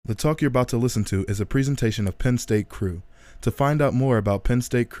The talk you're about to listen to is a presentation of Penn State Crew. To find out more about Penn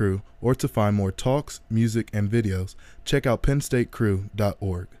State Crew or to find more talks, music, and videos, check out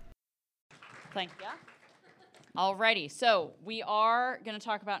pennstatecrew.org. Thank you. Alrighty, so we are going to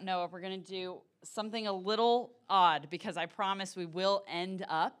talk about Noah. We're going to do something a little odd because I promise we will end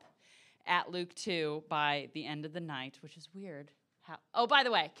up at Luke 2 by the end of the night, which is weird. Oh, by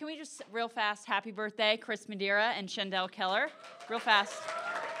the way, can we just real fast, happy birthday, Chris Madeira and Shendell Keller? Real fast.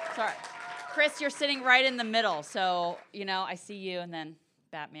 Sorry. Chris, you're sitting right in the middle, so, you know, I see you, and then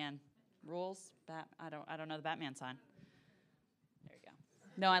Batman rules. I don't know the Batman sign. There you go.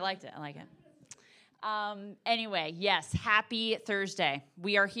 No, I liked it. I like it. Anyway, yes, happy Thursday.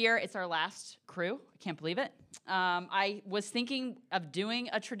 We are here. It's our last crew. I can't believe it. I was thinking of doing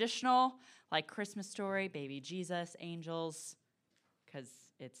a traditional, like, Christmas story, baby Jesus, angels, because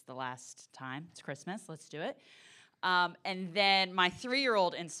it's the last time. It's Christmas. Let's do it. And then my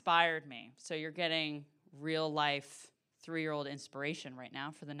 3-year-old inspired me. So you're getting real-life 3-year-old inspiration right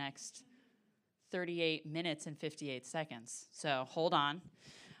now for the next 38 minutes and 58 seconds. So hold on.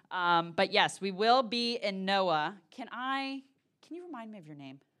 But yes, we will be in Noah. Can you remind me of your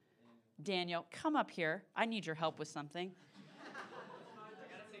name? Daniel, come up here. I need your help with something.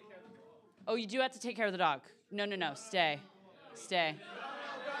 Oh, you do have to take care of the dog. No, stay.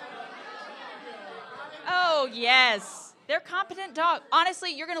 Oh, yes. They're competent dogs.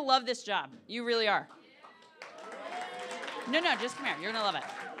 Honestly, you're going to love this job. You really are. No, just come here. You're going to love it.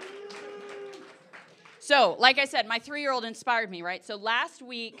 So, like I said, my 3-year-old inspired me, right? So last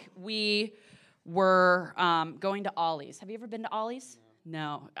week, we were going to Ollie's. Have you ever been to Ollie's?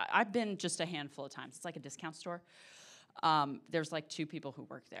 No. I've been just a handful of times. It's like a discount store. There's like 2 people who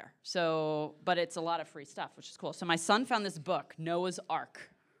work there. So, but it's a lot of free stuff, which is cool. So my son found this book, Noah's Ark.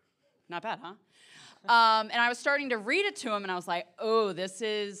 Not bad, huh? And I was starting to read it to him, and I was like, oh, this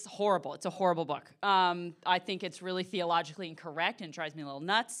is horrible. It's a horrible book. I think it's really theologically incorrect, and it drives me a little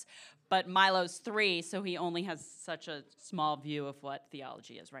nuts. But Milo's 3, so he only has such a small view of what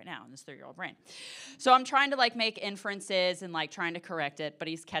theology is right now in his 3-year-old brain. So I'm trying to, like, make inferences and, like, trying to correct it, but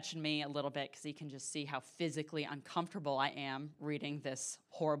he's catching me a little bit because he can just see how physically uncomfortable I am reading this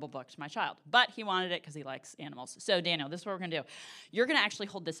horrible book to my child. But he wanted it because he likes animals. So, Daniel, this is what we're going to do. You're going to actually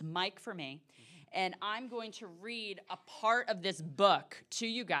hold this mic for me, and I'm going to read a part of this book to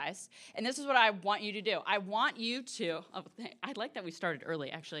you guys. And this is what I want you to do. I want you to, I like that we started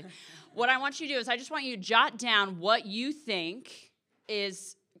early, actually. What I want you to do is I just want you to jot down what you think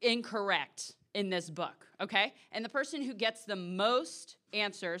is incorrect in this book, okay? And the person who gets the most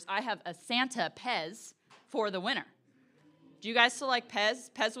answers, I have a Santa Pez for the winner. Do you guys still like Pez?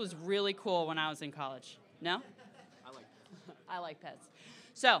 Pez was really cool when I was in college. No? I like Pez.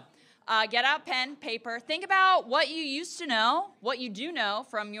 So, get out pen, paper. Think about what you used to know, what you do know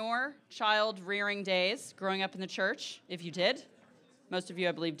from your child-rearing days growing up in the church, if you did. Most of you,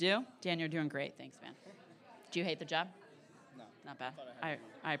 I believe, do. Dan, you're doing great. Thanks, man. Do you hate the job? No. Not bad.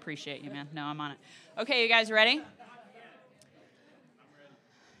 I appreciate you, man. No, I'm on it. Okay, you guys ready? I'm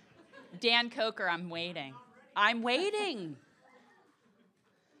ready. Dan Coker, I'm waiting.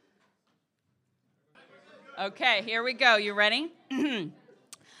 Okay, here we go. You ready?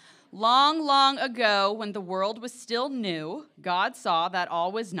 Long, long ago, when the world was still new, God saw that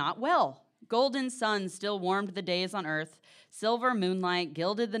all was not well. Golden sun still warmed the days on earth. Silver moonlight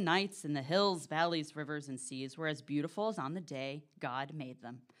gilded the nights, and the hills, valleys, rivers, and seas were as beautiful as on the day God made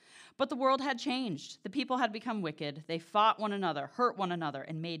them. But the world had changed. The people had become wicked. They fought one another, hurt one another,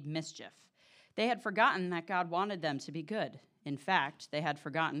 and made mischief. They had forgotten that God wanted them to be good. In fact, they had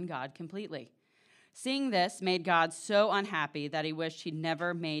forgotten God completely. Seeing this made God so unhappy that he wished he'd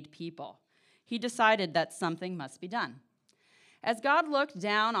never made people. He decided that something must be done. As God looked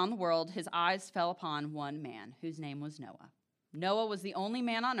down on the world, his eyes fell upon one man, whose name was Noah. Noah was the only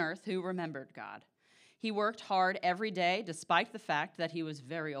man on earth who remembered God. He worked hard every day, despite the fact that he was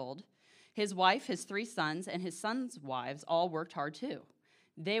very old. His wife, his 3 sons, and his sons' wives all worked hard too.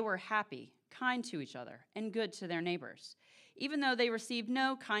 They were happy, kind to each other, and good to their neighbors. Even though they received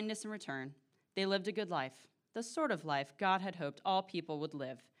no kindness in return, they lived a good life, the sort of life God had hoped all people would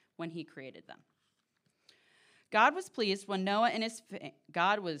live when he created them. God was pleased with Noah and his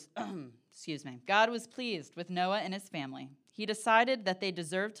family. He decided that they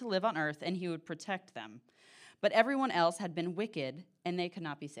deserved to live on earth and he would protect them. But everyone else had been wicked and they could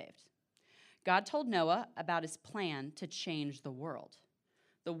not be saved. God told Noah about his plan to change the world.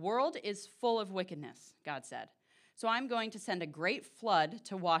 The world is full of wickedness, God said. So I'm going to send a great flood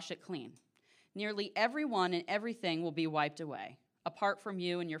to wash it clean. Nearly everyone and everything will be wiped away, apart from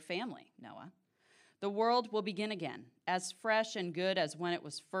you and your family, Noah. The world will begin again, as fresh and good as when it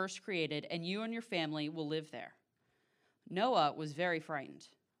was first created, and you and your family will live there." Noah was very frightened.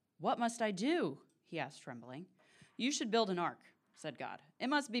 "What must I do?" he asked, trembling. "You should build an ark," said God. "It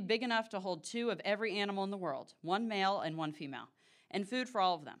must be big enough to hold 2 of every animal in the world, 1 male and 1 female, and food for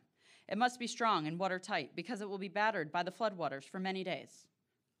all of them. It must be strong and watertight, because it will be battered by the floodwaters for many days."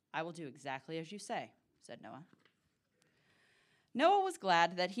 "I will do exactly as you say," said Noah. Noah was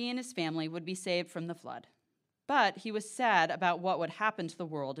glad that he and his family would be saved from the flood. But he was sad about what would happen to the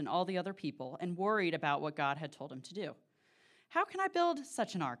world and all the other people, and worried about what God had told him to do. "How can I build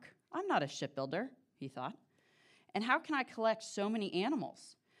such an ark? I'm not a shipbuilder," he thought. "And how can I collect so many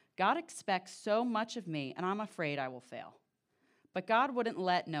animals? God expects so much of me, and I'm afraid I will fail." But God wouldn't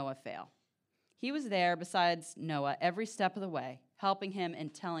let Noah fail. He was there besides Noah every step of the way, helping him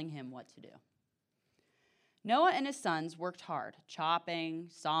and telling him what to do. Noah and his sons worked hard, chopping,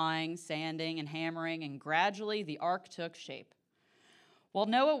 sawing, sanding, and hammering, and gradually the ark took shape. While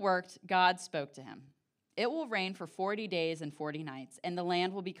Noah worked, God spoke to him. "It will rain for 40 days and 40 nights, and the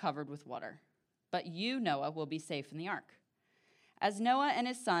land will be covered with water. But you, Noah, will be safe in the ark." As Noah and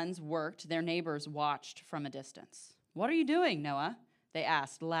his sons worked, their neighbors watched from a distance. "What are you doing, Noah?" they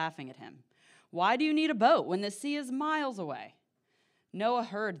asked, laughing at him. "Why do you need a boat when the sea is miles away?" Noah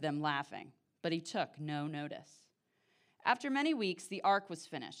heard them laughing, but he took no notice. After many weeks, the ark was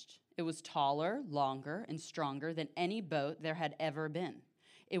finished. It was taller, longer, and stronger than any boat there had ever been.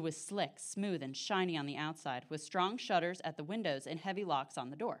 It was slick, smooth, and shiny on the outside, with strong shutters at the windows and heavy locks on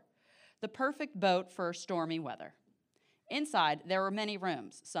the door. The perfect boat for stormy weather. Inside, there were many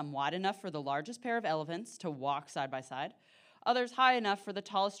rooms, some wide enough for the largest pair of elephants to walk side by side, others high enough for the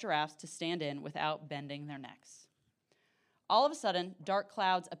tallest giraffes to stand in without bending their necks. All of a sudden, dark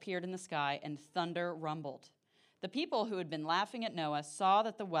clouds appeared in the sky and thunder rumbled. The people who had been laughing at Noah saw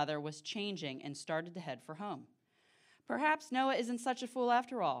that the weather was changing and started to head for home. "Perhaps Noah isn't such a fool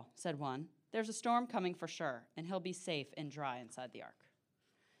after all," said one. "There's a storm coming for sure, and he'll be safe and dry inside the ark."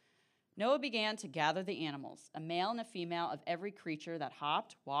 Noah began to gather the animals, a male and a female of every creature that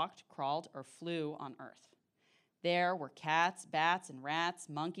hopped, walked, crawled, or flew on earth. There were cats, bats, and rats,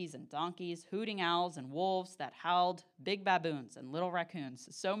 monkeys and donkeys, hooting owls and wolves that howled, big baboons and little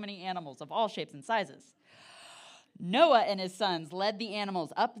raccoons, so many animals of all shapes and sizes. Noah and his sons led the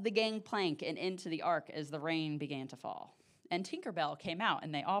animals up the gangplank and into the ark as the rain began to fall. And Tinkerbell came out,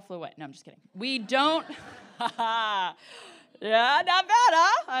 and they all flew away. No, I'm just kidding. We don't... Yeah, not bad,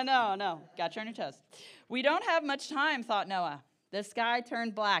 huh? I know. Got you on your toes. "We don't have much time," thought Noah. The sky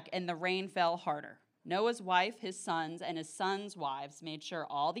turned black, and the rain fell harder. Noah's wife, his sons, and his sons' wives made sure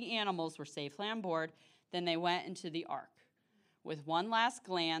all the animals were safely on board. Then they went into the ark. With one last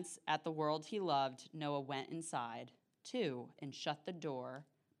glance at the world he loved, Noah went inside, too, and shut the door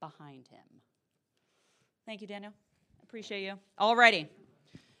behind him. Thank you, Daniel. Appreciate you. All righty.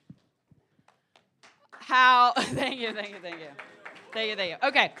 Thank you.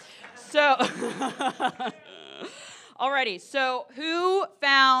 Okay, so, alrighty, so who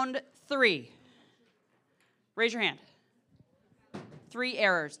found 3? Raise your hand. 3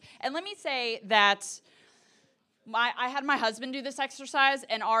 errors. And let me say that I had my husband do this exercise,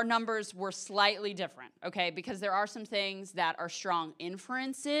 and our numbers were slightly different, okay? Because there are some things that are strong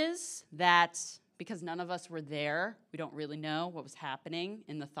inferences that, because none of us were there, we don't really know what was happening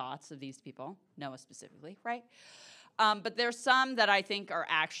in the thoughts of these people, Noah specifically, right? But there's some that I think are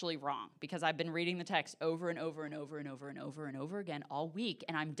actually wrong, because I've been reading the text over and over again all week,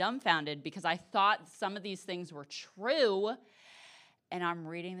 and I'm dumbfounded because I thought some of these things were true, and I'm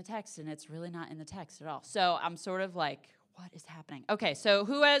reading the text, and it's really not in the text at all. So I'm sort of like, what is happening? Okay, so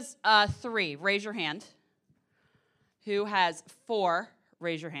who has 3? Raise your hand. Who has 4?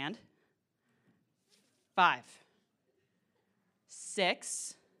 Raise your hand. 5.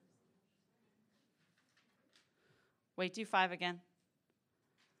 6. Wait, do 5 again.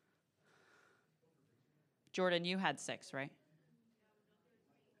 Jordan, you had 6, right?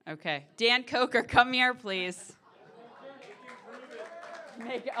 Okay. Dan Coker, come here, please.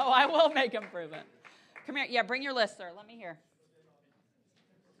 I will make him prove it. Come here. Yeah, bring your list, sir. Let me hear.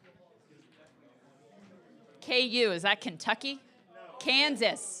 KU, is that Kentucky? No.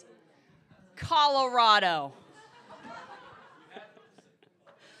 Kansas. Colorado.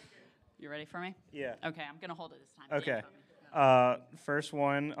 You ready for me? Yeah. Okay, I'm going to hold it this time. Okay. First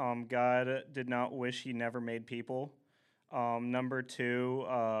one, God did not wish he never made people. Number 2,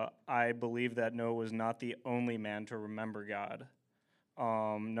 I believe that Noah was not the only man to remember God.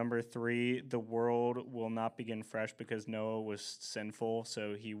 Number 3, the world will not begin fresh because Noah was sinful,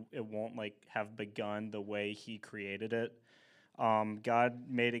 so it won't have begun the way he created it. God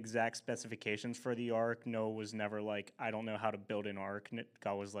made exact specifications for the ark. Noah was never like, I don't know how to build an ark.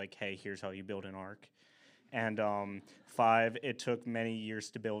 God was like, hey, here's how you build an ark. And 5, it took many years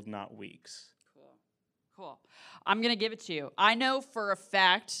to build, not weeks. Cool. I'm going to give it to you. I know for a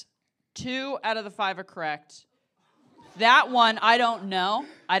fact 2 out of the 5 are correct. That one, I don't know,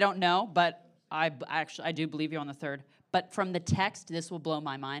 but I do believe you on the 3rd. But from the text, this will blow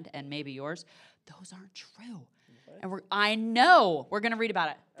my mind, and maybe yours. Those aren't true. And I know we're going to read about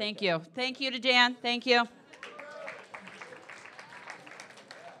it. Thank you. Thank you to Dan. Thank you.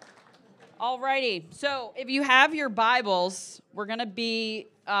 All righty. So if you have your Bibles, we're going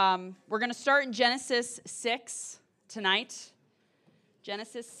to start in Genesis 6 tonight.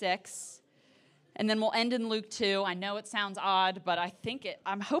 Genesis 6. And then we'll end in Luke 2. I know it sounds odd, but I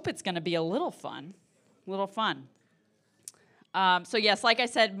hope it's going to be a little fun. So yes, like I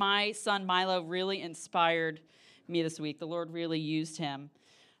said, my son Milo really inspired me this week. The Lord really used him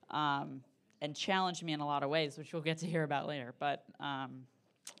and challenged me in a lot of ways, which we'll get to hear about later. But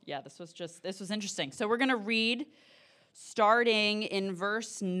this was interesting. So we're going to read starting in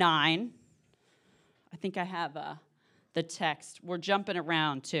verse 9. I think I have the text. We're jumping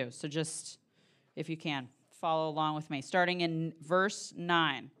around too, so just, if you can, follow along with me. Starting in verse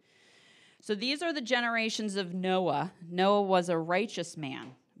 9. So these are the generations of Noah. Noah was a righteous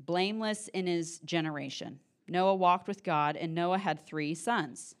man, blameless in his generation. Noah walked with God, and Noah had 3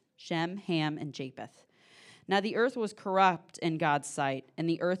 sons, Shem, Ham, and Japheth. Now the earth was corrupt in God's sight, and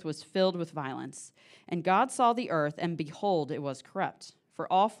the earth was filled with violence. And God saw the earth, and behold, it was corrupt,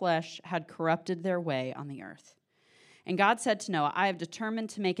 for all flesh had corrupted their way on the earth. And God said to Noah, I have determined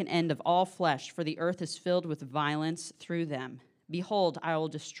to make an end of all flesh, for the earth is filled with violence through them. Behold, I will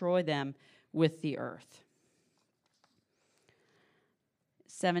destroy them with the earth.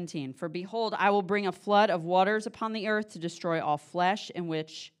 17, for behold, I will bring a flood of waters upon the earth to destroy all flesh, in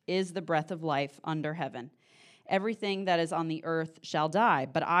which is the breath of life under heaven. Everything that is on the earth shall die,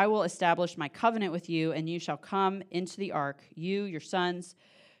 but I will establish my covenant with you, and you shall come into the ark, you, your sons,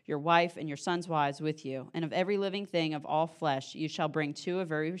 your wife, and your sons' wives with you. And of every living thing of all flesh you shall bring 2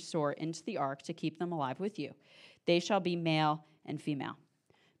 of every sort into the ark to keep them alive with you. They shall be male and female.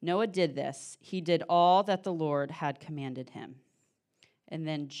 Noah did this. He did all that the Lord had commanded him. And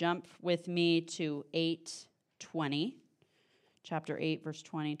then jump with me to 8:20. Chapter 8, verse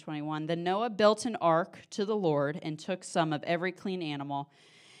 20, 21. Then Noah built an ark to the Lord and took some of every clean animal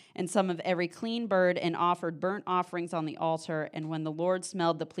and some of every clean bird and offered burnt offerings on the altar. And when the Lord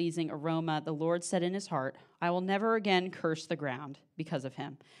smelled the pleasing aroma, the Lord said in his heart, I will never again curse the ground because of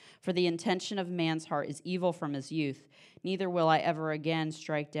him. For the intention of man's heart is evil from his youth. Neither will I ever again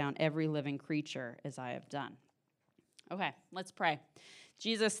strike down every living creature as I have done. Okay, let's pray.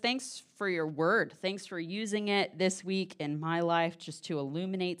 Jesus, thanks for your word. Thanks for using it this week in my life just to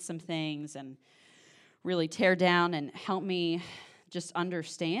illuminate some things and really tear down and help me just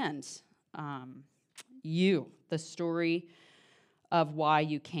understand the story of why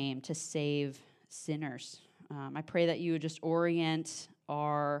you came to save sinners. I pray that you would just orient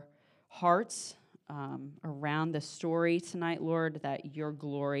our hearts around the story tonight, Lord, that your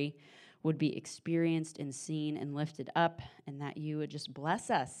glory would be experienced and seen and lifted up, and that you would just bless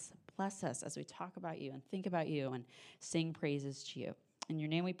us as we talk about you and think about you and sing praises to you. In your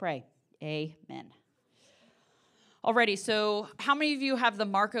name we pray, amen. Alrighty, so how many of you have the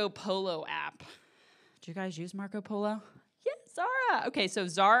Marco Polo app? Do you guys use Marco Polo? Yes, Zara. Okay, so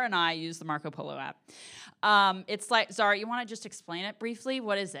Zara and I use the Marco Polo app. It's like, Zara, you want to just explain it briefly?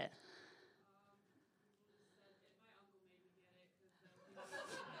 What is it?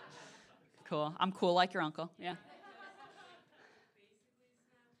 Cool. I'm cool like your uncle. Yeah.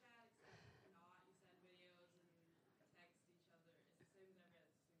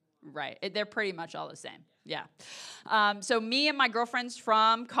 Right. They're pretty much all the same. Yeah. So me and my girlfriends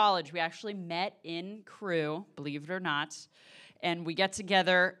from college, we actually met in Crew, believe it or not. And we get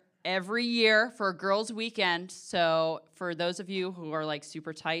together every year for a girls' weekend. So for those of you who are like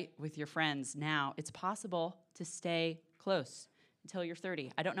super tight with your friends now, it's possible to stay close until you're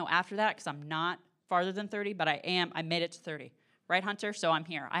 30. I don't know after that because I'm not farther than 30, but I made it to 30. Right, Hunter? So I'm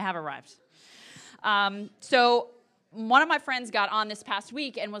here. I have arrived. So one of my friends got on this past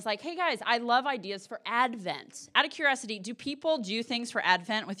week and was like, hey, guys, I love ideas for Advent. Out of curiosity, do people do things for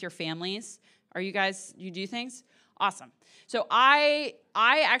Advent with your families? You do things? Awesome. So I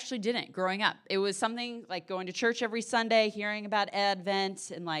actually didn't growing up. It was something like going to church every Sunday, hearing about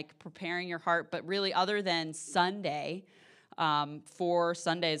Advent, and like preparing your heart. But really, other than Sunday, 4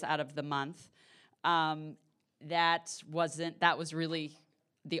 Sundays out of the month, that was really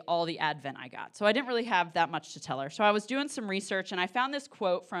all the Advent I got. So I didn't really have that much to tell her. So I was doing some research, and I found this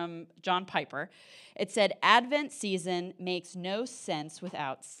quote from John Piper. It said, "Advent season makes no sense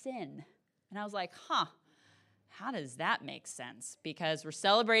without sin." And I was like, how does that make sense? Because we're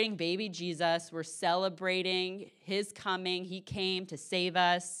celebrating baby Jesus. We're celebrating his coming. He came to save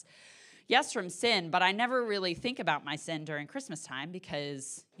us. Yes, from sin, but I never really think about my sin during Christmas time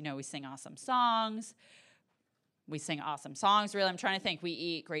because, we sing awesome songs. Really, I'm trying to think. We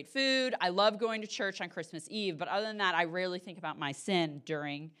eat great food. I love going to church on Christmas Eve, but other than that, I rarely think about my sin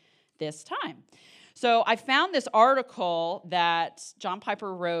during this time. So I found this article that John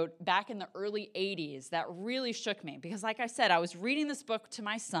Piper wrote back in the early 80s that really shook me because, like I said, I was reading this book to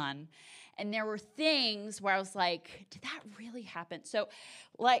my son, and there were things where I was like, did that really happen? So,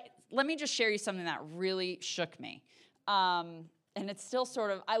 let me just share you something that really shook me. And it's still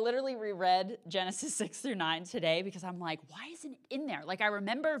I literally reread Genesis 6-9 today because I'm like, why isn't it in there? I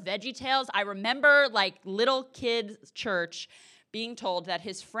remember VeggieTales. I remember, little kid church being told that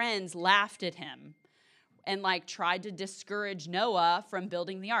his friends laughed at him and, tried to discourage Noah from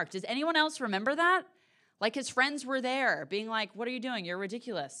building the ark. Does anyone else remember that? His friends were there being like, what are you doing? You're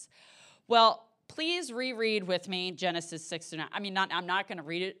ridiculous. Well, please reread with me Genesis 6-9. I'm not going to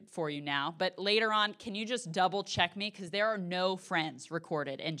read it for you now, but later on, can you just double check me? Because there are no friends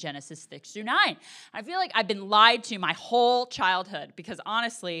recorded in Genesis 6-9. I feel like I've been lied to my whole childhood because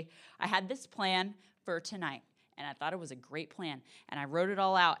honestly, I had this plan for tonight, and I thought it was a great plan, and I wrote it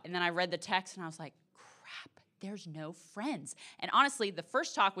all out, and then I read the text, and I was like, crap. There's no friends. And honestly, the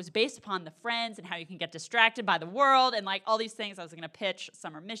first talk was based upon the friends and how you can get distracted by the world and all these things. I was going to pitch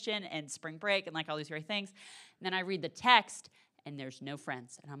summer mission and spring break and all these great things. And then I read the text and there's no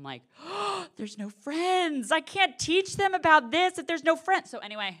friends. And I'm like, oh, there's no friends. I can't teach them about this if there's no friends. So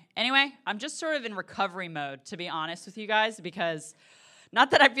anyway, I'm just sort of in recovery mode, to be honest with you guys, because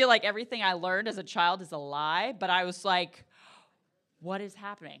not that I feel like everything I learned as a child is a lie, but I was like, what is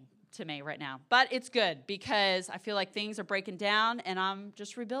happening to me right now? But it's good because I feel like things are breaking down and I'm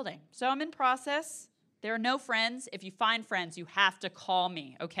just rebuilding. So I'm in process. There are no friends. If you find friends, you have to call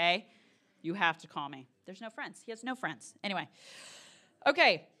me, okay? You have to call me. There's no friends. He has no friends. Anyway.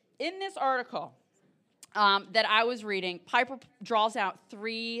 Okay, in this article that I was reading, Piper draws out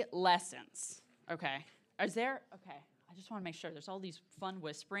 3 lessons, okay? Okay, I just want to make sure. There's all these fun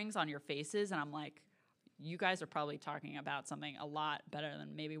whisperings on your faces, and I'm like, you guys are probably talking about something a lot better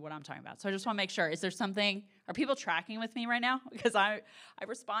than maybe what I'm talking about. So I just want to make sure. Is there something? Are people tracking with me right now? Because I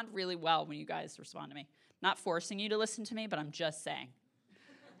respond really well when you guys respond to me. Not forcing you to listen to me, but I'm just saying.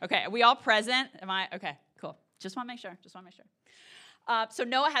 Okay, are we all present? Am I? Okay, cool. Just want to make sure. So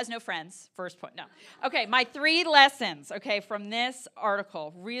Noah has no friends, first point. No. Okay, my 3 lessons, from this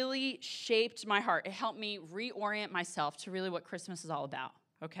article really shaped my heart. It helped me reorient myself to really what Christmas is all about,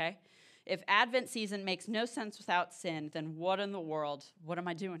 okay? If Advent season makes no sense without sin, then what in the world, what am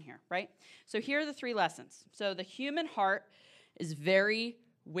I doing here, right? So here are the 3 lessons. So the human heart is very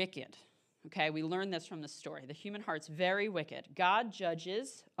wicked, okay? We learned this from the story. The human heart's very wicked. God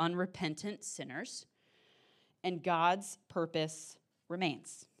judges unrepentant sinners, and God's purpose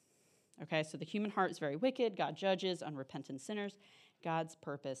remains. Okay, so the human heart is very wicked. God judges unrepentant sinners. God's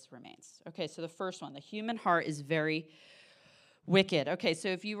purpose remains. Okay, so the first one, the human heart is very wicked. Okay, so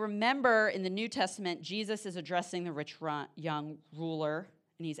if you remember in the New Testament, Jesus is addressing the rich young ruler,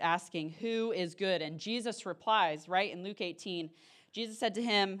 and he's asking, who is good? And Jesus replies, right, in Luke 18, Jesus said to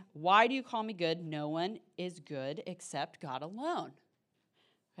him, why do you call me good? No one is good except God alone.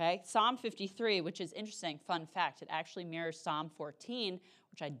 Okay, Psalm 53, which is interesting, fun fact, it actually mirrors Psalm 14,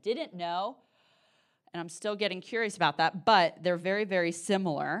 which I didn't know, and I'm still getting curious about that, but they're very, very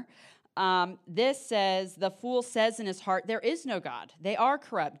similar. This says, the fool says in his heart, there is no God. They are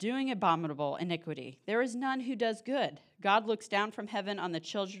corrupt, doing abominable iniquity. There is none who does good. God looks down from heaven on the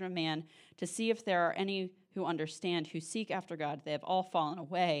children of man to see if there are any who understand, who seek after God. They have all fallen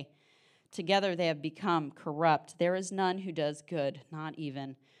away. Together they have become corrupt. There is none who does good, not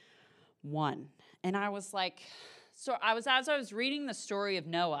even one. And I was like, as I was reading the story of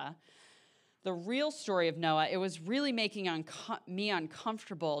Noah, the real story of Noah, it was really making me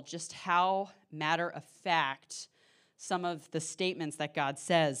uncomfortable just how matter of fact some of the statements that God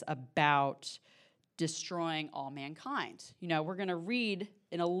says about destroying all mankind. We're going to read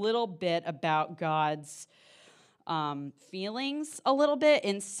in a little bit about God's feelings a little bit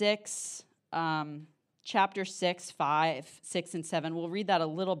in chapter 6, 5, 6, and 7. We'll read that a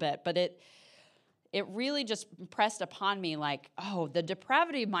little bit, but it really just impressed upon me the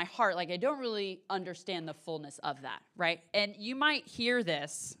depravity of my heart, I don't really understand the fullness of that, right? And you might hear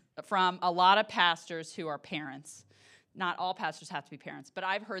this from a lot of pastors who are parents. not all pastors have to be parents, but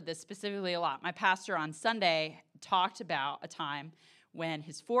I've heard this specifically a lot. My pastor on Sunday talked about a time when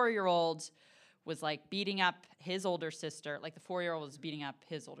his 4-year-old was like beating up his older sister. Like the 4-year-old was beating up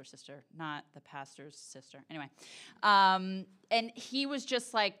his older sister, not the pastor's sister. Anyway, and he was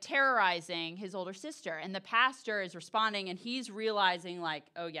just like terrorizing his older sister. And the pastor is responding, and he's realizing like,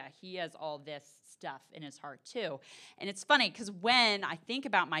 oh yeah, he has all this stuff in his heart too. And it's funny because when I think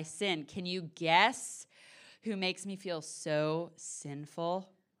about my sin, can you guess who makes me feel so sinful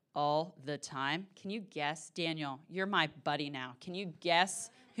all the time? Can you guess? Daniel, you're my buddy now. Can you guess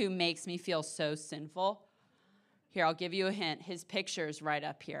who makes me feel so sinful? Here, I'll give you a hint. His picture's right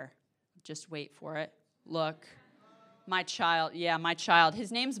up here. Just wait for it. Look. My child. Yeah, my child.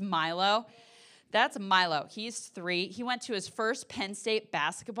 His name's Milo. That's Milo. He's 3. He went to his first Penn State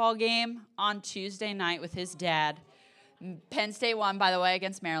basketball game on Tuesday night with his dad. Penn State won, by the way,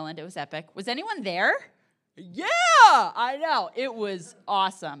 against Maryland. It was epic. Was anyone there? Yeah, I know. It was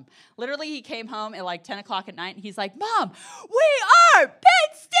awesome. Literally, he came home at like 10 o'clock at night, and he's like, Mom, we are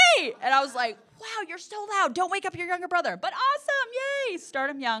Penn State! And I was like, wow, you're so loud. Don't wake up your younger brother. But awesome, yay. Start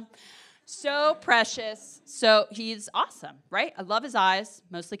him young. So precious. So he's awesome, right? I love his eyes,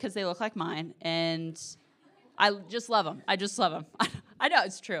 mostly because they look like mine, and I just love him. I just love him. I know,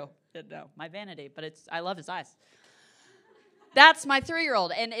 it's true. No, my vanity, but I love his eyes. That's my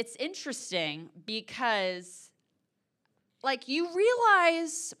 3-year-old, and it's interesting because, like, you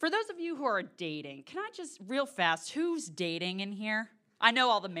realize, for those of you who are dating, can I just, real fast, who's dating in here? I know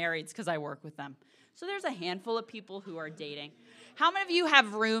all the marrieds because I work with them. So there's a handful of people who are dating. How many of you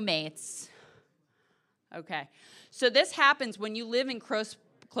have roommates? Okay. So this happens when you live in close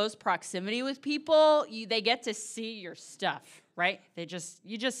proximity with people. They get to see your stuff, right? You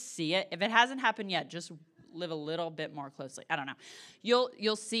just see it. If it hasn't happened yet, just live a little bit more closely. I don't know.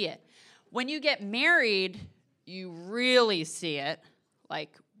 You'll see it. When you get married, you really see it.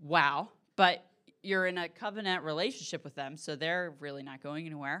 Like, wow. But you're in a covenant relationship with them, so they're really not going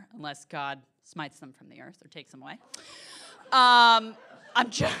anywhere unless God smites them from the earth or takes them away. I'm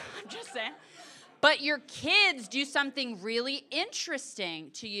just saying. But your kids do something really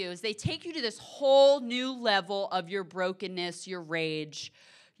interesting to you is they take you to this whole new level of your brokenness, your rage,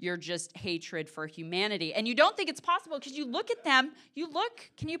 your just hatred for humanity. And you don't think it's possible because you look at them.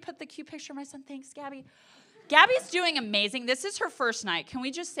 Can you put the cute picture of my son? Thanks, Gabby. Gabby's doing amazing. This is her first night. Can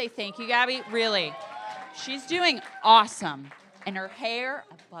we just say thank you, Gabby? Really. She's doing awesome. And her hair,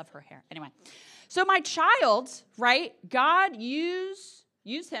 I love her hair. Anyway. So my child, right, God used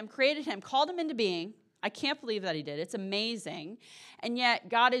him, created him, called him into being. I can't believe that he did. It's amazing. And yet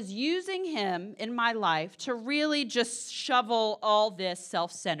God is using him in my life to really just shovel all this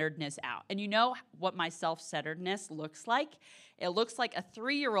self-centeredness out. And you know what my self-centeredness looks like? It looks like a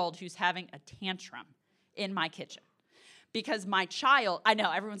 3-year-old who's having a tantrum in my kitchen. Because my child, I know,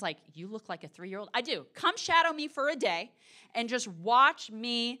 everyone's like, you look like a 3-year-old. I do. Come shadow me for a day and just watch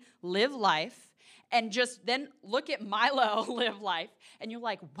me live life. And just then look at Milo live life, and you're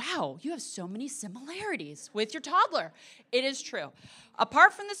like, wow, you have so many similarities with your toddler. It is true.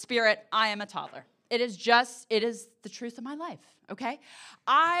 Apart from the Spirit, I am a toddler. It is the truth of my life, okay?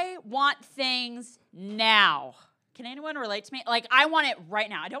 I want things now. Can anyone relate to me? Like, I want it right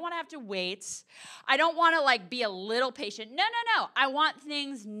now. I don't want to have to wait. I don't want to, like, be a little patient. No. I want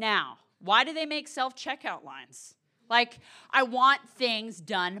things now. Why do they make self-checkout lines? Like, I want things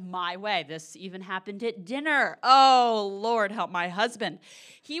done my way. This even happened at dinner. Oh, Lord, help my husband.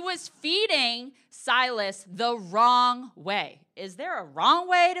 He was feeding Silas the wrong way. Is there a wrong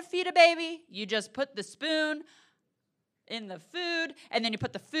way to feed a baby? You just put the spoon in the food, and then you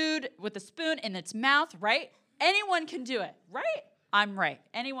put the food with the spoon in its mouth, right? Anyone can do it, right? I'm right.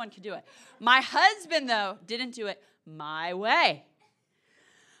 Anyone can do it. My husband, though, didn't do it my way.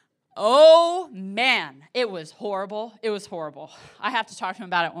 Oh, man, it was horrible. It was horrible. I have to talk to him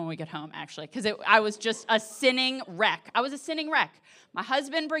about it when we get home, actually, because I was just a sinning wreck. I was a sinning wreck. My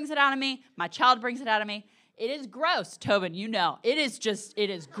husband brings it out of me. My child brings it out of me. It is gross, Tobin, you know. It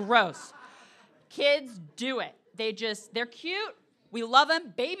is gross. Kids do it. They're cute. We love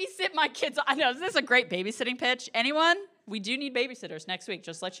them. Babysit my kids. I know, this is a great babysitting pitch. Anyone? We do need babysitters next week,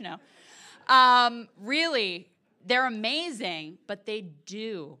 just to let you know. Really, they're amazing, but they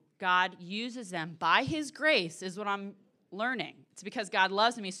do. God uses them by his grace is what I'm learning. It's because God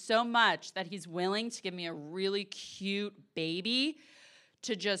loves me so much that he's willing to give me a really cute baby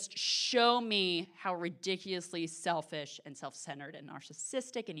to just show me how ridiculously selfish and self-centered and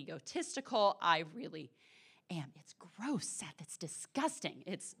narcissistic and egotistical I really am. It's gross, Seth. It's disgusting.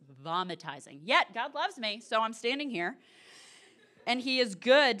 It's vomitizing. Yet God loves me, so I'm standing here And he is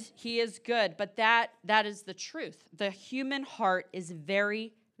good. He is good. But that is the truth. The human heart is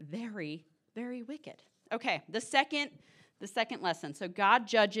very, very, very wicked. Okay, the second lesson. So God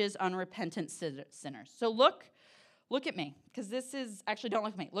judges unrepentant sinners. So look at me, because this is, actually, don't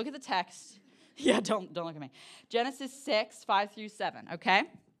look at me. Look at the text. Yeah, don't look at me. Genesis 6, 5 through 7, okay?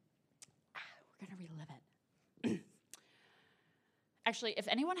 We're going to relive it. Actually, if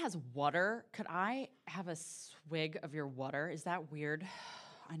anyone has water, could I have a swig of your water? Is that weird?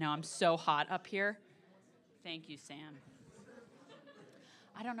 I know, I'm so hot up here. Thank you, Sam.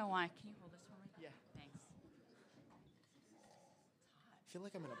 I don't know why. Can you hold this for me? Yeah. Thanks. I feel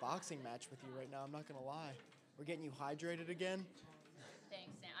like I'm in a boxing match with you right now. I'm not going to lie. We're getting you hydrated again.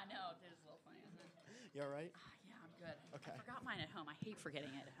 Thanks, Sam. I know, it is a little funny, isn't it? You all right? Yeah, I'm good. Okay. I forgot mine at home. I hate forgetting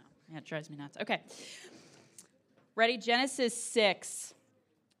it at home. Yeah, it drives me nuts. Okay. Ready? Genesis 6,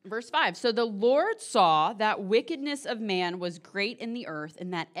 verse 5. So the Lord saw that wickedness of man was great in the earth,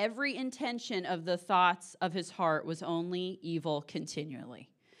 and that every intention of the thoughts of his heart was only evil continually.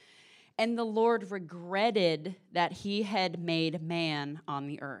 And the Lord regretted that he had made man on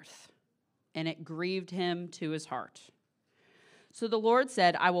the earth, and it grieved him to his heart. So the Lord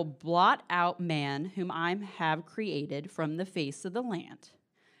said, I will blot out man whom I have created from the face of the land,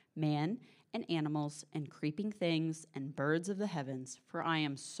 man and animals and creeping things and birds of the heavens, for I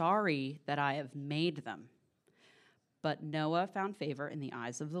am sorry that I have made them. But Noah found favor in the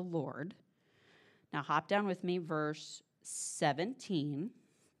eyes of the Lord. Now hop down with me, verse 17.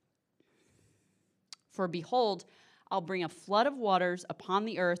 For behold, I'll bring a flood of waters upon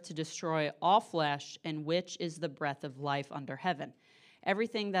the earth to destroy all flesh, and which is the breath of life under heaven.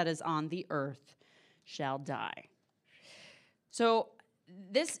 Everything that is on the earth shall die. So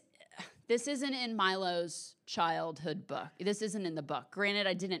this isn't in Milo's childhood book. This isn't in the book. Granted,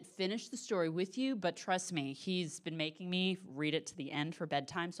 I didn't finish the story with you, but trust me, he's been making me read it to the end for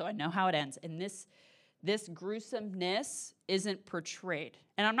bedtime, so I know how it ends. And this gruesomeness isn't portrayed.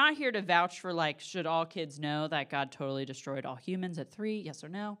 And I'm not here to vouch for, like, should all kids know that God totally destroyed all humans at 3? Yes or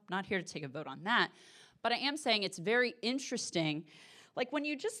no? I'm not here to take a vote on that. But I am saying it's very interesting. Like, when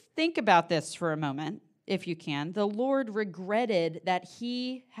you just think about this for a moment, if you can, the Lord regretted that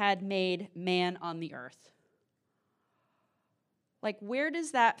he had made man on the earth. Like, where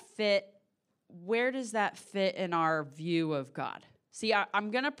does that fit? Where does that fit in our view of God? See, I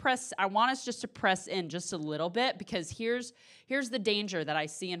want us just to press in just a little bit, because here's the danger that I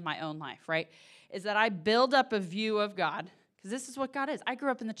see in my own life, right? Is that I build up a view of God, because this is what God is. I grew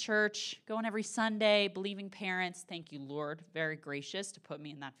up in the church, going every Sunday, believing parents. Thank you, Lord. Very gracious to put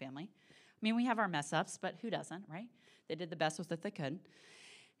me in that family. I mean, we have our mess ups, but who doesn't, right? They did the best with it they could.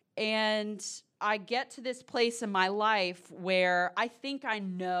 And I get to this place in my life where I think I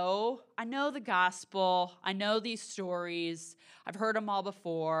know the gospel, I know these stories, I've heard them all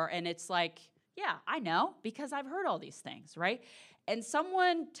before, and it's like, yeah, I know, because I've heard all these things, right? And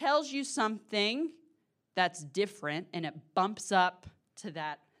someone tells you something that's different, and it bumps up to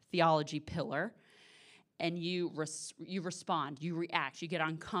that theology pillar, and you respond, you react, you get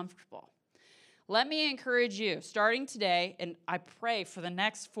uncomfortable. Let me encourage you, starting today, and I pray for the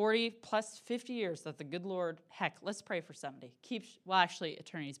next 40 plus 50 years that the good Lord, heck, let's pray for 70. Actually,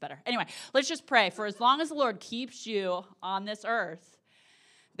 eternity's better. Anyway, let's just pray for as long as the Lord keeps you on this earth,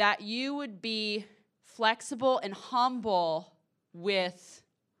 that you would be flexible and humble with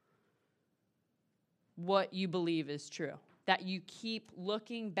what you believe is true. That you keep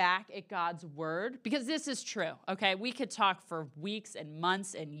looking back at God's word, because this is true, okay? We could talk for weeks and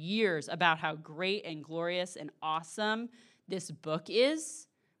months and years about how great and glorious and awesome this book is.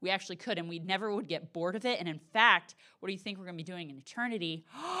 We actually could, and we never would get bored of it. And in fact, what do you think we're going to be doing in eternity?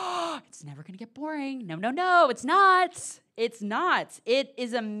 It's never going to get boring. No, it's not. It's not. It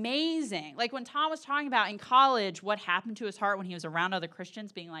is amazing. Like when Tom was talking about in college what happened to his heart when he was around other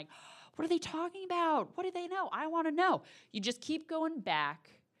Christians, being like, what are they talking about? What do they know? I want to know. You just keep going back.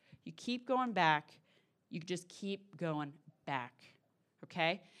 You keep going back. You just keep going back,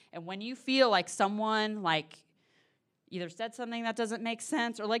 okay? And when you feel like someone either said something that doesn't make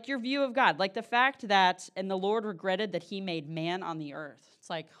sense, or like your view of God, like the fact that, and the Lord regretted that he made man on the earth. It's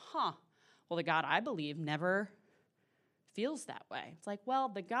like, well, the God I believe never feels that way. It's like, well,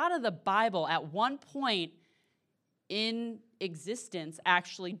 the God of the Bible at one point in existence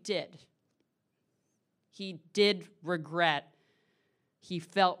actually did. He did regret. He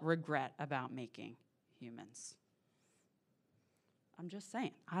felt regret about making humans. I'm just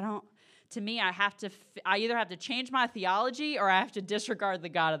saying. To me, I either have to change my theology or I have to disregard the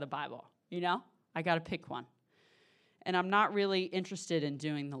God of the Bible. You know? I got to pick one. And I'm not really interested in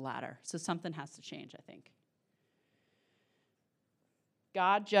doing the latter. So something has to change, I think.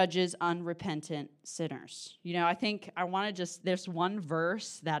 God judges unrepentant sinners. You know, I think I want to there's one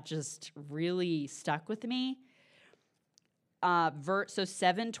verse that just really stuck with me. So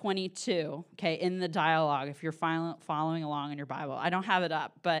 7:22, okay, in the dialogue, if you're following along in your Bible. I don't have it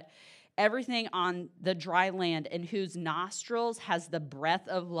up, but everything on the dry land in whose nostrils has the breath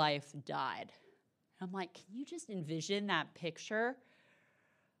of life died. I'm like, can you just envision that picture?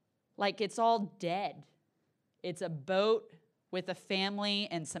 Like it's all dead. It's a boat with a family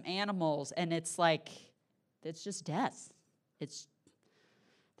and some animals, and it's like, it's just death. That's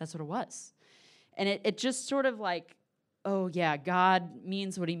what it was. And it just sort of like, oh yeah, God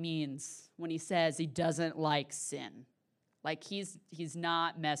means what he means when he says he doesn't like sin. Like he's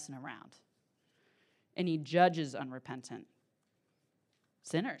not messing around. And he judges unrepentant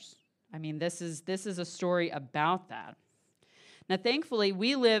sinners. I mean, this is a story about that. Now, thankfully,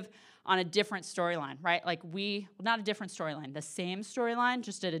 we live on a different storyline, right? Like not a different storyline, the same storyline,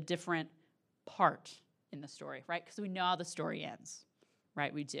 just at a different part in the story, right? Because we know how the story ends,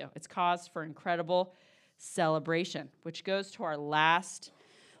 right? We do. It's cause for incredible celebration, which goes to our last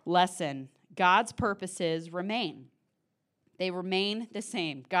lesson. God's purposes remain. They remain the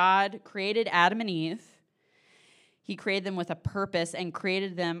same. God created Adam and Eve. He created them with a purpose and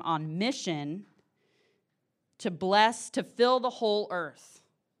created them on mission to bless, to fill the whole earth,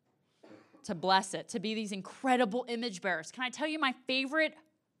 to bless it, to be these incredible image bearers. Can I tell you my favorite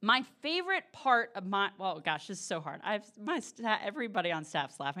part of well, gosh, this is so hard. Everybody on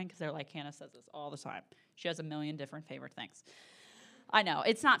staff's laughing because they're like, Hannah says this all the time. She has a million different favorite things. I know,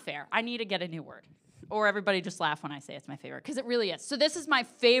 it's not fair. I need to get a new word. Or everybody just laugh when I say it's my favorite, because it really is. So this is my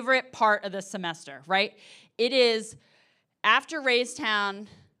favorite part of the semester, right? It is after Raystown,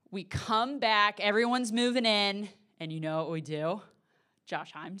 we come back, everyone's moving in, and you know what we do?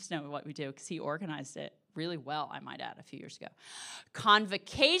 Josh Himes knows what we do because he organized it really well, I might add, a few years ago.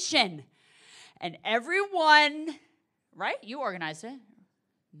 Convocation. And everyone, right? You organized it.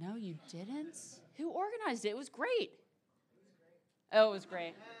 No, you didn't? Who organized it? It was great. Oh, it was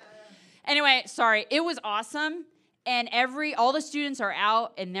great. Anyway, sorry. It was awesome. And all the students are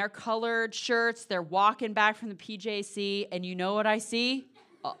out in their colored shirts. They're walking back from the PJC. And you know what I see?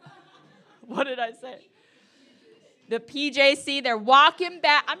 Oh, what did I say? The PJC, they're walking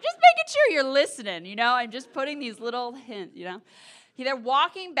back. I'm just making sure you're listening, you know? I'm just putting these little hints, you know? They're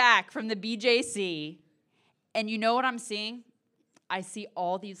walking back from the BJC, and you know what I'm seeing? I see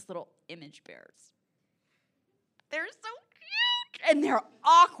all these little image bearers. They're so cute, and they're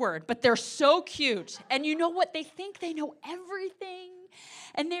awkward, but they're so cute. And you know what? They think they know everything,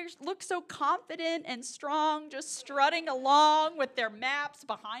 and they look so confident and strong, just strutting along with their maps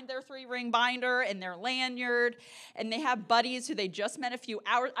behind their 3-ring binder and their lanyard. And they have buddies who they just met a few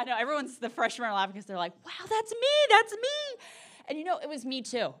hours. I know the freshmen are laughing because they're like, wow, that's me. And you know, it was me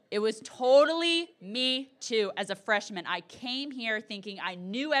too. It was totally me too as a freshman. I came here thinking I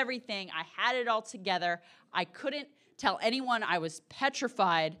knew everything. I had it all together. I couldn't tell anyone. I was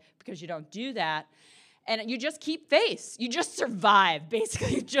petrified because you don't do that. And you just keep face. You just survive.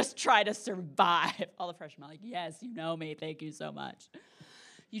 Basically, you just try to survive. All the freshmen are like, yes, you know me. Thank you so much.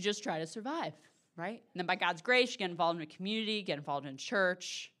 You just try to survive, right? And then by God's grace, you get involved in a community, get involved in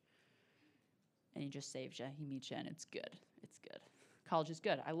church, and he just saves you. He meets you, and it's good. It's good. College is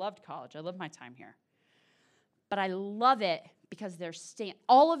good. I loved college. I loved my time here. But I love it because they're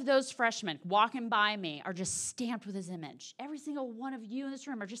all of those freshmen walking by me are just stamped with his image. Every single one of you in this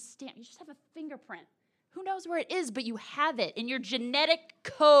room are just stamped. You just have a fingerprint. Who knows where it is, but you have it in your genetic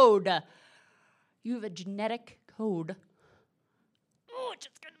code. You have a genetic code. Oh, it's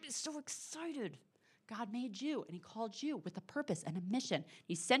just going to be so excited. God made you, and he called you with a purpose and a mission.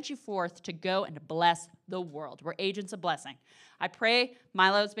 He sent you forth to go and to bless the world. We're agents of blessing. I pray.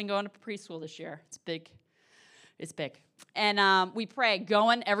 Milo's been going to preschool this year. It's big. It's big. And we pray,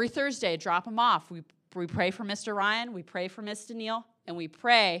 going every Thursday, drop him off. We pray for Mr. Ryan. We pray for Mr. Neal. And we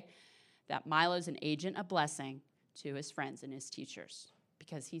pray that Milo's an agent of blessing to his friends and his teachers,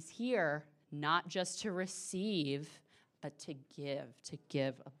 because he's here not just to receive, but to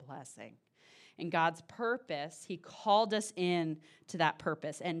give a blessing. And God's purpose, he called us in to that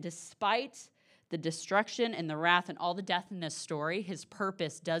purpose. And despite the destruction and the wrath and all the death in this story, his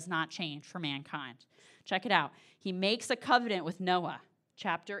purpose does not change for mankind. Check it out. He makes a covenant with Noah,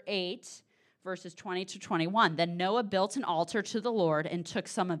 chapter 8, verses 20 to 21. Then Noah built an altar to the Lord and took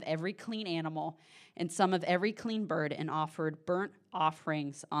some of every clean animal and some of every clean bird and offered burnt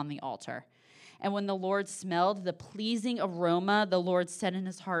offerings on the altar. And when the Lord smelled the pleasing aroma, the Lord said in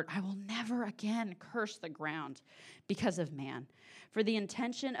his heart, I will never again curse the ground because of man. For the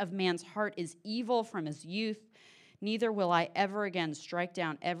intention of man's heart is evil from his youth. neither will I ever again strike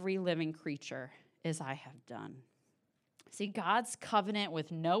down every living creature as I have done. See, God's covenant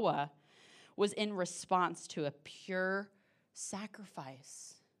with Noah was in response to a pure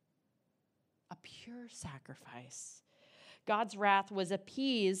sacrifice. A pure sacrifice. God's wrath was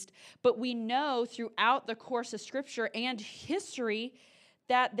appeased, but we know throughout the course of Scripture and history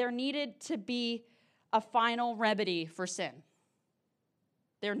that there needed to be a final remedy for sin.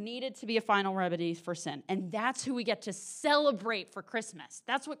 There needed to be a final remedy for sin. And that's who we get to celebrate for Christmas.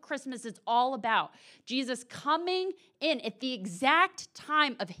 That's what Christmas is all about. Jesus coming in at the exact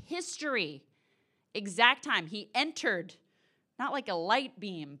time of history. Exact time. He entered, not like a light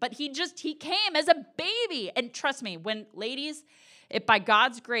beam, but he came as a baby. And trust me, ladies, if by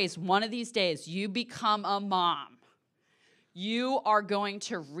God's grace, one of these days you become a mom, you are going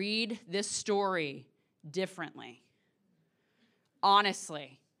to read this story differently.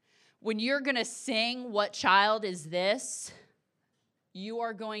 Honestly, when you're going to sing "What Child Is This?", you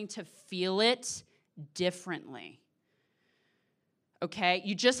are going to feel it differently. Okay?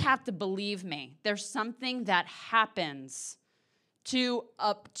 You just have to believe me. There's something that happens to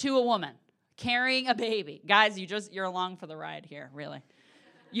a woman carrying a baby. Guys, you're along for the ride here, really.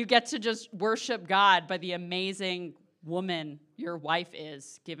 You get to just worship God by the amazing woman your wife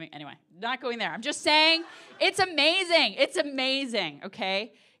is giving. Anyway, not going there. I'm just saying it's amazing. It's amazing,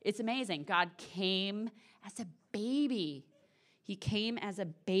 okay? It's amazing. God came as a baby. He came as a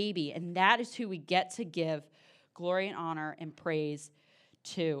baby, and that is who we get to give glory and honor and praise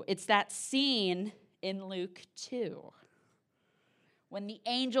to. It's that scene in Luke 2 when the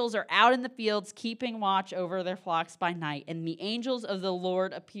angels are out in the fields keeping watch over their flocks by night, and the angels of the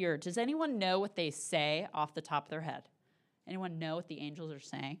Lord appeared. Does anyone know what they say off the top of their head? Anyone know what the angels are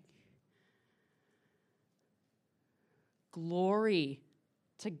saying? Glory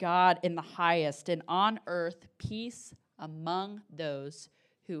to God in the highest, and on earth peace among those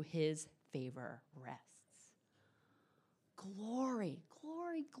who his favor rests. Glory,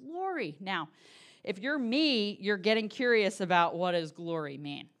 glory, glory. Now, if you're me, you're getting curious about what does glory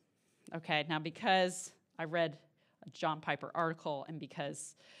mean. Okay, now because I read a John Piper article and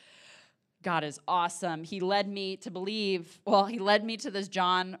because God is awesome, he led me to this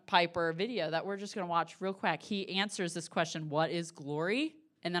John Piper video that we're just going to watch real quick. He answers this question, what is glory?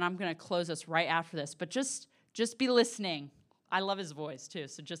 And then I'm going to close us right after this. But just be listening. I love his voice too,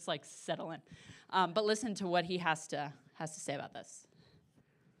 so just like settle in. But listen to what he has to say about this.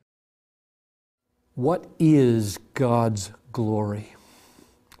 What is God's glory?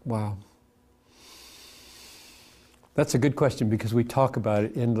 Wow. That's a good question because we talk about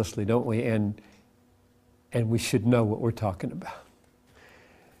it endlessly, don't we? And we should know what we're talking about.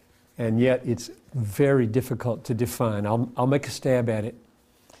 And yet it's very difficult to define. I'll make a stab at it.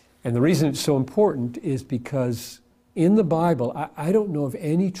 And the reason it's so important is because in the Bible, I don't know of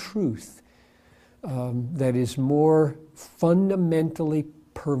any truth that is more fundamentally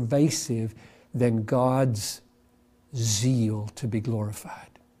pervasive than God's zeal to be glorified.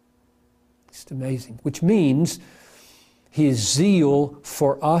 It's amazing. Which means his zeal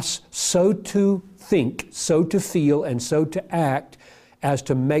for us so to think, so to feel, and so to act as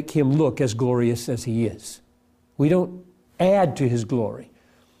to make him look as glorious as he is. We don't add to his glory.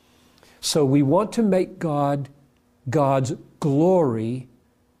 So we want to make God's glory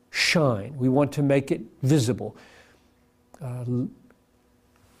shine. We want to make it visible.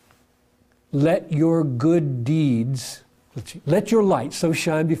 Let your good deeds, let your light so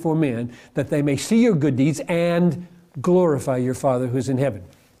shine before men that they may see your good deeds and glorify your Father who is in heaven.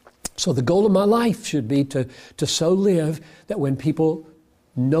 So the goal of my life should be to so live that when people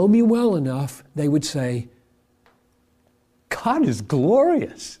know me well enough, they would say, God is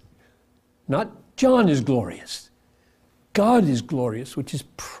glorious. Not John is glorious. God is glorious, which is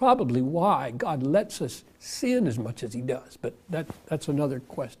probably why God lets us sin as much as he does. But that's another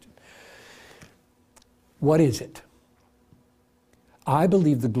question. What is it? I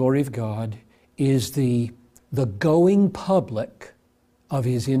believe the glory of God is the going public of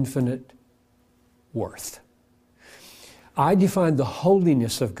his infinite worth. I define the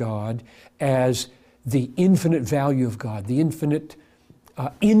holiness of God as the infinite value of God, the infinite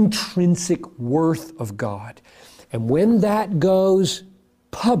intrinsic worth of God. And when that goes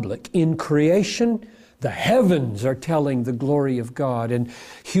public in creation, the heavens are telling the glory of God, and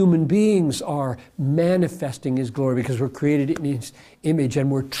human beings are manifesting his glory because we're created in his image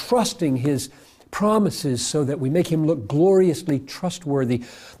and we're trusting his promises so that we make him look gloriously trustworthy.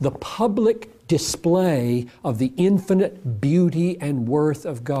 The public display of the infinite beauty and worth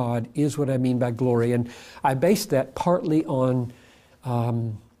of God is what I mean by glory. And I base that partly on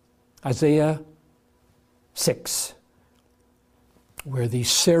Isaiah 6, where the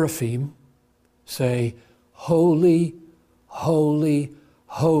seraphim say, "Holy, holy,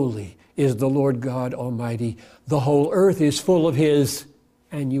 holy is the Lord God Almighty. The whole earth is full of His,"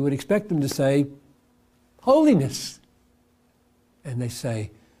 and you would expect them to say, "Holiness." And they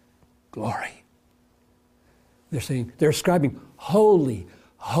say, "Glory." They're ascribing, "Holy,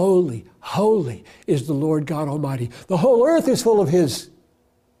 holy, holy is the Lord God Almighty. The whole earth is full of His."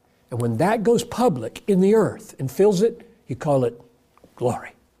 And when that goes public in the earth and fills it, you call it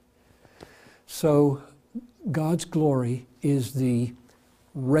glory. So God's glory is the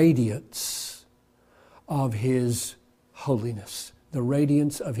radiance of His holiness, the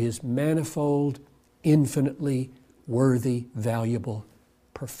radiance of His manifold, infinitely worthy, valuable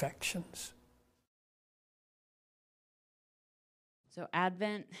perfections. So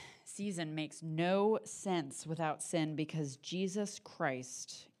Advent season makes no sense without sin, because Jesus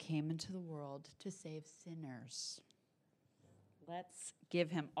Christ came into the world to save sinners. Let's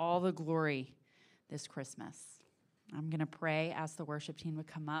give Him all the glory this Christmas. I'm going to pray, ask the worship team to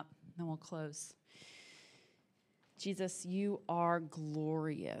come up, and we'll close. Jesus, you are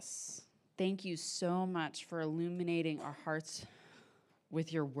glorious. Thank you so much for illuminating our hearts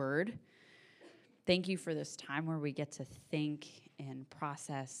with your word. Thank you for this time where we get to think and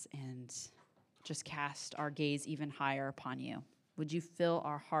process and just cast our gaze even higher upon you. Would you fill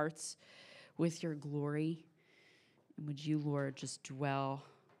our hearts with your glory? And would you, Lord, just dwell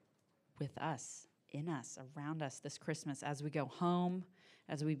with us, in us, around us this Christmas as we go home,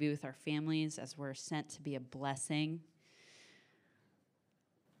 as we be with our families, as we're sent to be a blessing.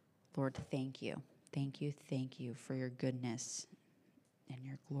 Lord, thank you. Thank you, thank you for your goodness and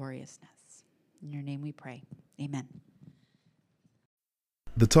your gloriousness. In your name we pray. Amen.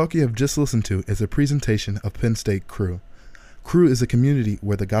 The talk you have just listened to is a presentation of Penn State Crew. Crew is a community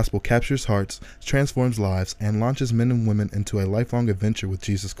where the gospel captures hearts, transforms lives, and launches men and women into a lifelong adventure with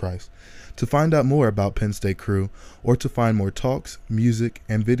Jesus Christ. To find out more about Penn State Crew, or to find more talks, music,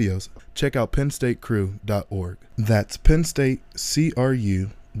 and videos, check out pennstatecrew.org. That's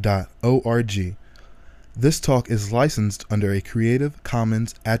pennstatecru.org. This talk is licensed under a Creative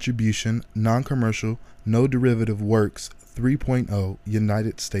Commons Attribution, Non-Commercial, No Derivative Works 3.0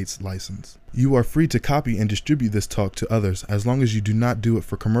 United States license. You are free to copy and distribute this talk to others as long as you do not do it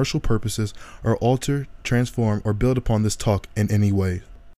for commercial purposes or alter, transform, or build upon this talk in any way.